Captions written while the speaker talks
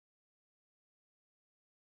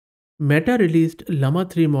Meta released Llama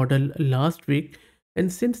 3 model last week,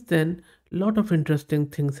 and since then, a lot of interesting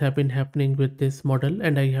things have been happening with this model,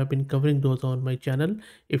 and I have been covering those on my channel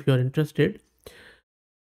if you're interested.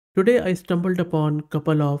 Today, I stumbled upon a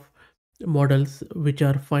couple of models which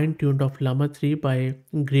are fine-tuned of Llama 3 by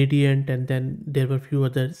Gradient, and then there were a few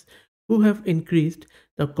others who have increased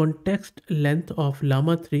the context length of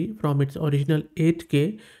Llama 3 from its original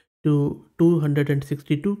 8K to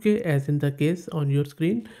 262K, as in the case on your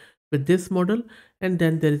screen with this model. And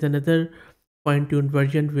then there is another fine-tuned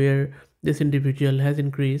version where this individual has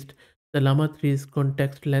increased the Llama 3's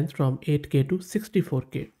context length from 8K to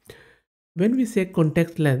 64K. When we say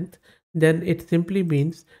context length, then it simply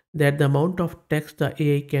means that the amount of text the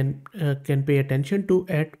AI can pay attention to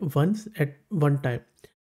at one time,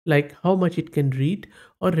 like how much it can read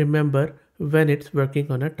or remember when it's working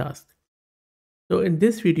on a task. So in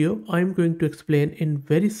this video, I'm going to explain in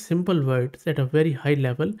very simple words at a very high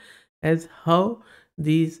level as how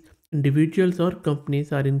these individuals or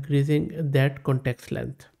companies are increasing that context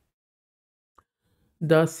length.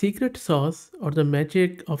 The secret sauce or the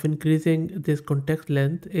magic of increasing this context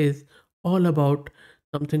length is all about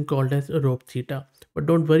something called as RoPE Theta. But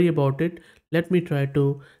don't worry about it. Let me try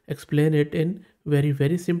to explain it in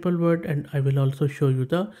very simple word, and I will also show you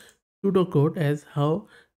the pseudocode as how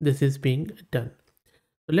this is being done.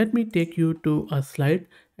 So let me take you to a slide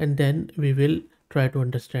and then we will try to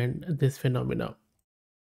understand this phenomena.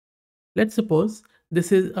 Let's suppose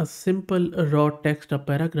this is a simple raw text, a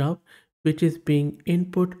paragraph, which is being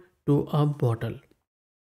input to a model.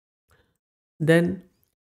 Then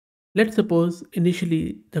let's suppose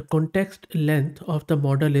initially the context length of the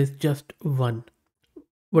model is just 1.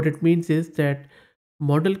 What it means is that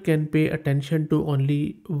model can pay attention to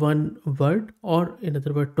only one word, or in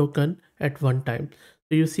other words token, at one time.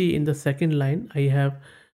 So you see in the second line I have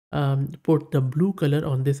put the blue color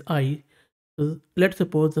on this eye. So let's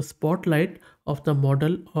suppose the spotlight of the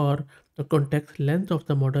model or the context length of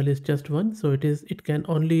the model is just 1. So it can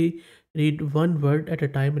only read one word at a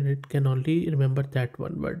time and it can only remember that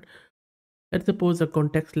one word. Let's suppose the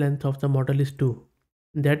context length of the model is 2.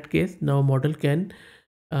 In that case, now model can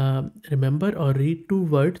remember or read 2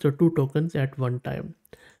 words or 2 tokens at one time.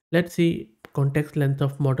 Let's see, context length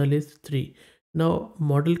of model is 3. Now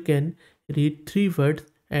model can read 3 words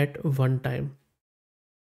at one time.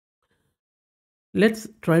 Let's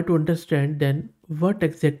try to understand then what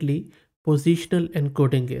exactly positional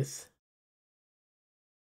encoding is.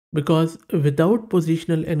 Because without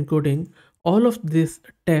positional encoding, all of this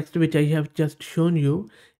text which I have just shown you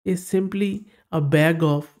is simply a bag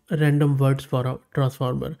of random words for a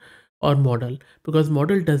transformer or model, because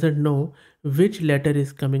model doesn't know which letter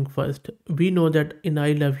is coming first. We know that in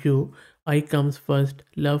I love you, I comes first,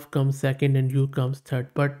 love comes second, and you comes third,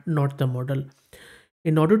 but not the model.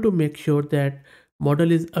 In order to make sure that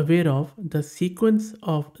model is aware of the sequence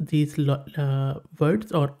of these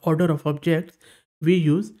words or order of objects, we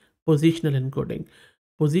use positional encoding.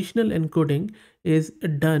 Positional encoding is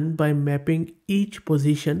done by mapping each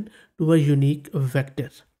position to a unique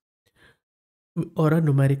vector or a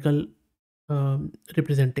numerical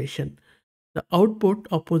representation. The output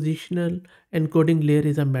of positional encoding layer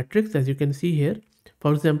is a matrix, as you can see here.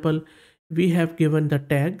 For example, we have given the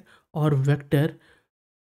tag or vector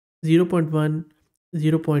 0.1,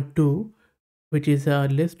 0.2, which is a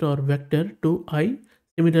list or vector to I.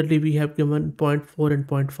 Similarly, we have given 0.4 and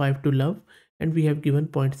 0.5 to love, and we have given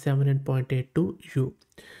 0.7 and 0.8 to you.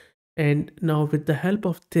 And now with the help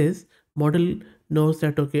of this, model knows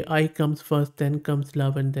that, okay, I comes first, then comes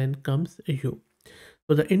love, and then comes you.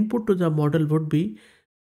 So the input to the model would be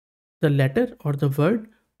the letter or the word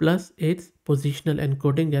plus its positional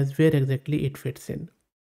encoding as where exactly it fits in.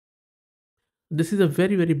 This is a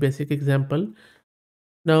very basic example.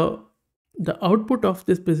 Now, the output of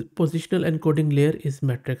this positional encoding layer is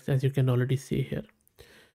matrix, as you can already see here.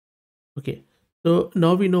 Okay, so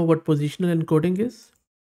now we know what positional encoding is.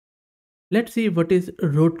 Let's see what is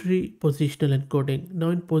rotary positional encoding. Now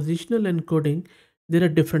in positional encoding, there are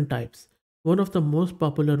different types. One of the most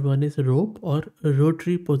popular one is RoPE or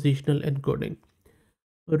rotary positional encoding.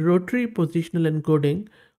 Rotary positional encoding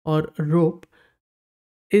or RoPE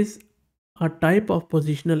is a type of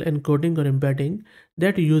positional encoding or embedding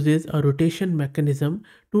that uses a rotation mechanism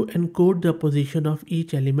to encode the position of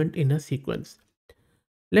each element in a sequence.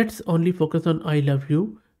 Let's only focus on I love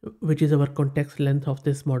you, which is our context length of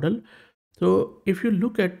this model. So if you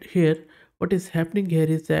look at here, what is happening here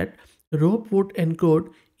is that RoPE would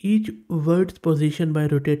encode each word's position by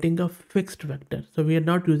rotating a fixed vector. So we are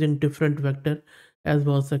not using different vector as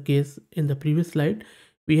was the case in the previous slide.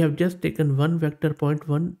 We have just taken one vector, point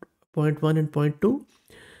 1 and point 2,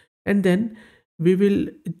 And then we will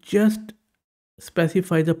just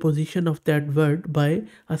specify the position of that word by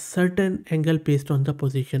a certain angle based on the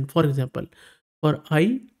position. For example, for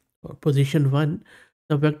I, or position 1,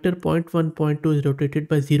 the vector point 1, point 2 is rotated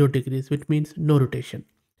by 0 degrees, which means no rotation.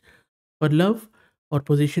 For love or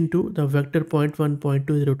position 2, the vector point 1, point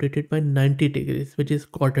 2 is rotated by 90 degrees, which is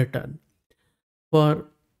quarter turn. For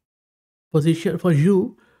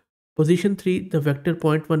you, position 3, the vector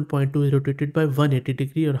point 1, point 2 is rotated by 180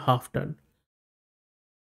 degree or half turn.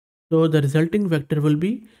 So the resulting vector will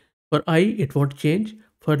be, for I, it won't change.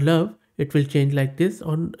 For love, it will change like this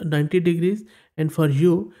on 90 degrees. And for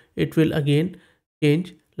you, it will again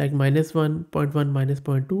change like minus 1.1 minus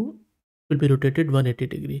 0.2 will be rotated 180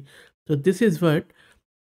 degree. So this is what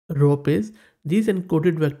RoPE is. These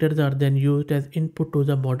encoded vectors are then used as input to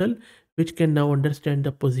the model, which can now understand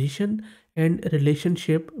the position and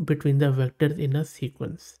relationship between the vectors in a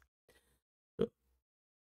sequence.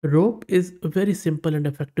 RoPE is a very simple and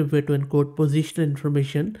effective way to encode positional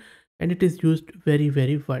information, and it is used very,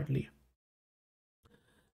 very widely.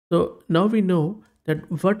 So now we know that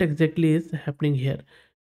what exactly is happening here,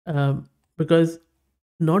 because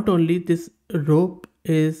not only this RoPE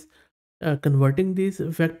is converting these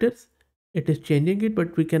vectors, it is changing it,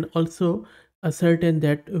 but we can also ascertain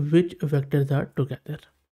that which vectors are together.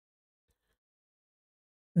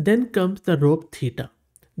 Then comes the RoPE theta.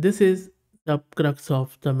 This is the crux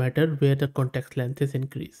of the matter where the context length is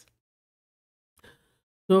increased.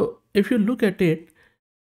 So if you look at it,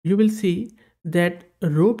 you will see that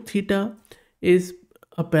RoPE theta is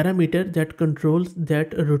a parameter that controls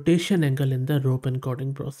that rotation angle in the RoPE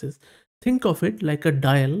encoding process. Think of it like a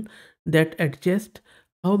dial that adjusts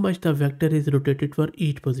how much the vector is rotated for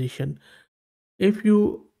each position. If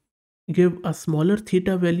you give a smaller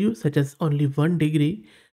theta value, such as only 1 degree,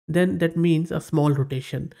 then that means a small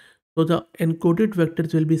rotation. So the encoded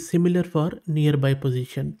vectors will be similar for nearby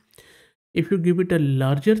position. If you give it a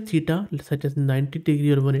larger theta, such as 90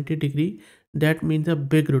 degree or 180 degree, that means a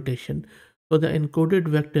big rotation. So the encoded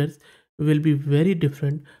vectors will be very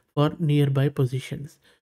different for nearby positions.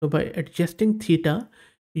 So by adjusting theta,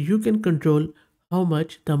 you can control how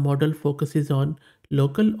much the model focuses on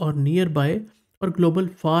local or nearby or global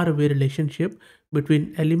far away relationship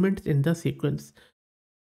between elements in the sequence.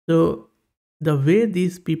 So the way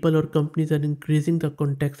these people or companies are increasing the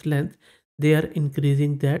context length, they are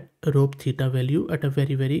increasing that RoPE theta value at a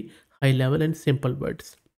very, very high level and simple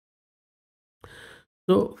words.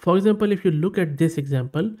 So for example, if you look at this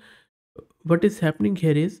example, what is happening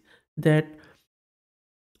here is that,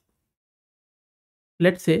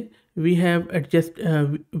 let's say we have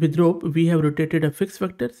with RoPE, we have rotated a fixed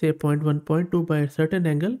vector, say 0.1, 0.2 by a certain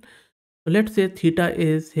angle. So let's say theta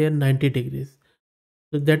is here 90 degrees.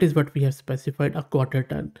 So that is what we have specified, a quarter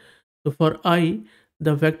turn. So for I,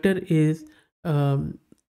 the vector is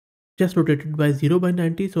just rotated by 0 by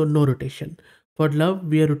 90, so no rotation. For love,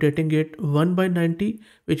 we are rotating it 1 by 90,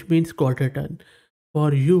 which means quarter turn.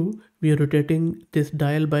 For you, we are rotating this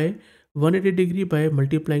dial by 180 degree by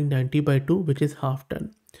multiplying 90 by 2, which is half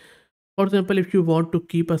turn. For example, if you want to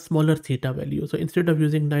keep a smaller theta value, so instead of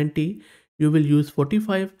using 90, you will use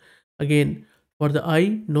 45. Again, for the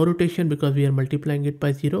I, no rotation because we are multiplying it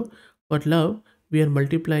by 0. For love, we are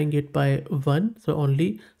multiplying it by 1, so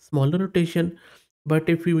only smaller rotation. But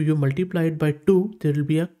if you multiply it by 2, there will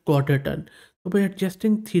be a quarter turn. So by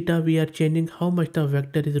adjusting theta, we are changing how much the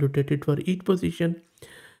vector is rotated for each position,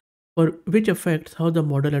 for which affects how the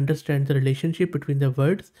model understands the relationship between the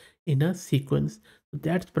words in a sequence. So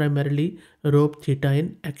that's primarily RoPE theta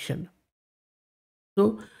in action.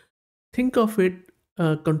 So think of it,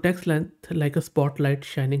 context length like a spotlight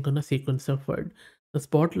shining on a sequence of words. The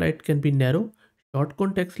spotlight can be narrow, short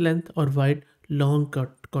context length, or wide, long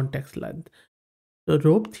context length. So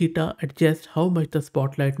RoPE theta adjusts how much the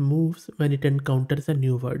spotlight moves when it encounters a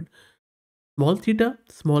new word. Small theta,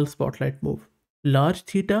 small spotlight move. Large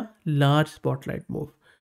theta, large spotlight move.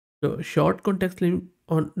 So short context mean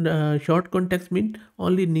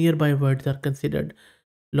only nearby words are considered.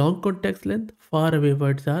 Long context length, far away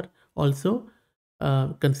words are also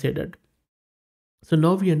considered. So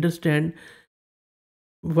now we understand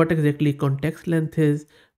what exactly context length is,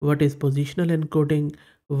 what is positional encoding,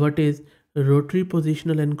 what is rotary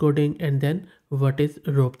positional encoding, and then what is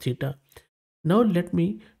RoPE theta. Now let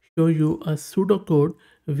me show you a pseudocode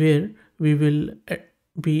where we will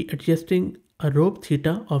be adjusting a RoPE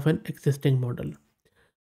theta of an existing model.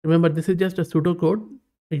 Remember, this is just a pseudocode.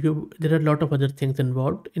 There are a lot of other things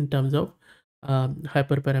involved in terms of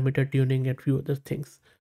hyperparameter tuning and few other things.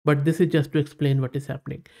 But this is just to explain what is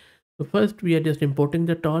happening. So first, we are just importing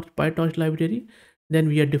the PyTorch library. Then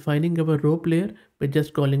we are defining our rope layer by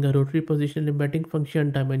just calling a rotary position embedding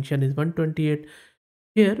function. Dimension is 128.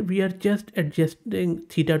 Here we are just adjusting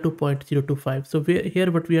theta to 0.025. So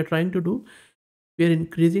here what we are trying to do, we are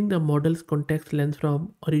increasing the model's context length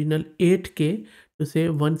from original 8K to say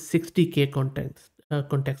 160K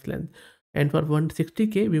context length. And for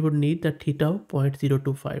 160K, we would need the theta of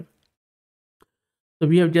 0.025. So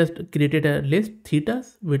we have just created a list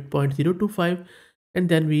thetas with 0.025, and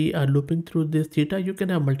then we are looping through this theta. You can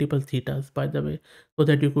have multiple thetas, by the way, so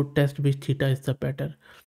that you could test which theta is the better.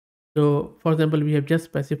 So for example, we have just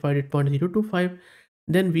specified it 0.025.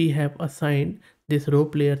 Then we have assigned this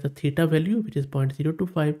rope layer the theta value, which is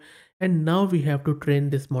 0.025. And now we have to train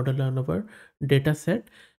this model on our data set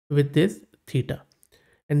with this theta.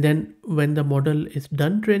 And then when the model is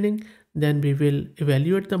done training, then we will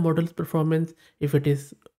evaluate the model's performance. If it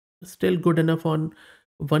is still good enough on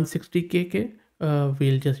 160 kk,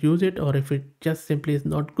 we'll just use it. Or if it just simply is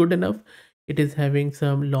not good enough, it is having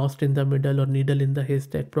some lost in the middle or needle in the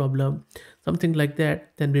haystack problem, something like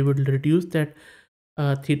that, then we would reduce that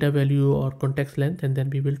theta value or context length, and then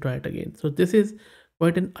we will try it again. So this is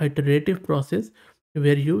quite an iterative process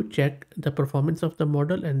where you check the performance of the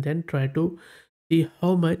model and then try to see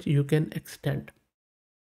how much you can extend.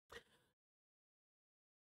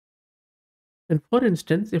 And for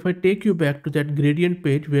instance, if I take you back to that gradient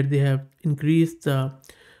page where they have increased the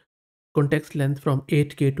context length from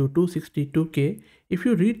 8K to 262K, if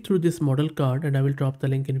you read through this model card, and I will drop the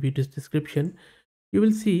link in video's description, you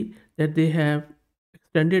will see that they have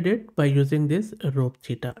extended it by using this RoPE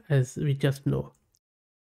Theta, as we just know.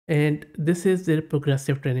 And this is their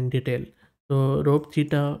progressive training detail. So RoPE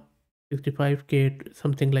Theta 65K,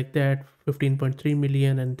 something like that, 15.3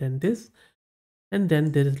 million, and then this. And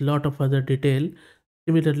then there is a lot of other detail.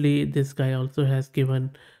 Similarly, this guy also has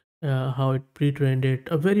given how it pre-trained it,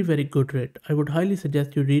 a very, very good rate. I would highly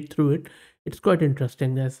suggest you read through it. It's quite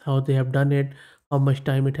interesting as how they have done it, how much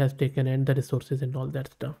time it has taken, and the resources and all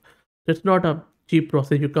that stuff. So it's not a cheap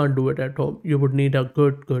process. You can't do it at home. You would need a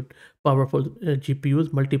good, powerful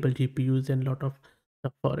GPUs, multiple GPUs, and a lot of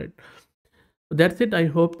stuff for it. So that's it. I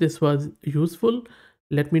hope this was useful.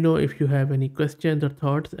 Let me know if you have any questions or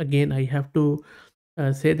thoughts. Again, I have to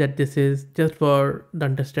say that this is just for the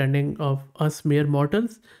understanding of us mere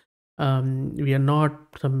mortals. We are not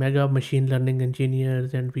some mega machine learning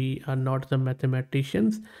engineers, and we are not some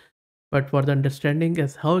mathematicians. But for the understanding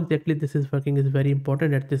as how exactly this is working is very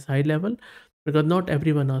important at this high level, because not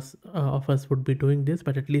everyone of us would be doing this,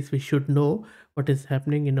 but at least we should know what is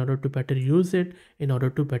happening in order to better use it, in order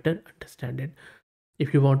to better understand it.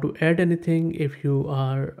 If you want to add anything, if you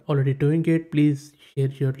are already doing it, please share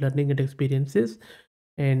your learning and experiences.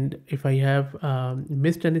 And if I have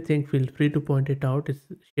missed anything, feel free to point it out. It's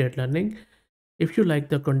shared learning. If you like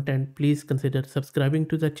the content, please consider subscribing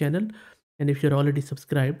to the channel. And if you're already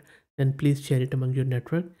subscribed, then please share it among your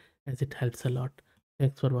network, as it helps a lot.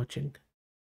 Thanks for watching.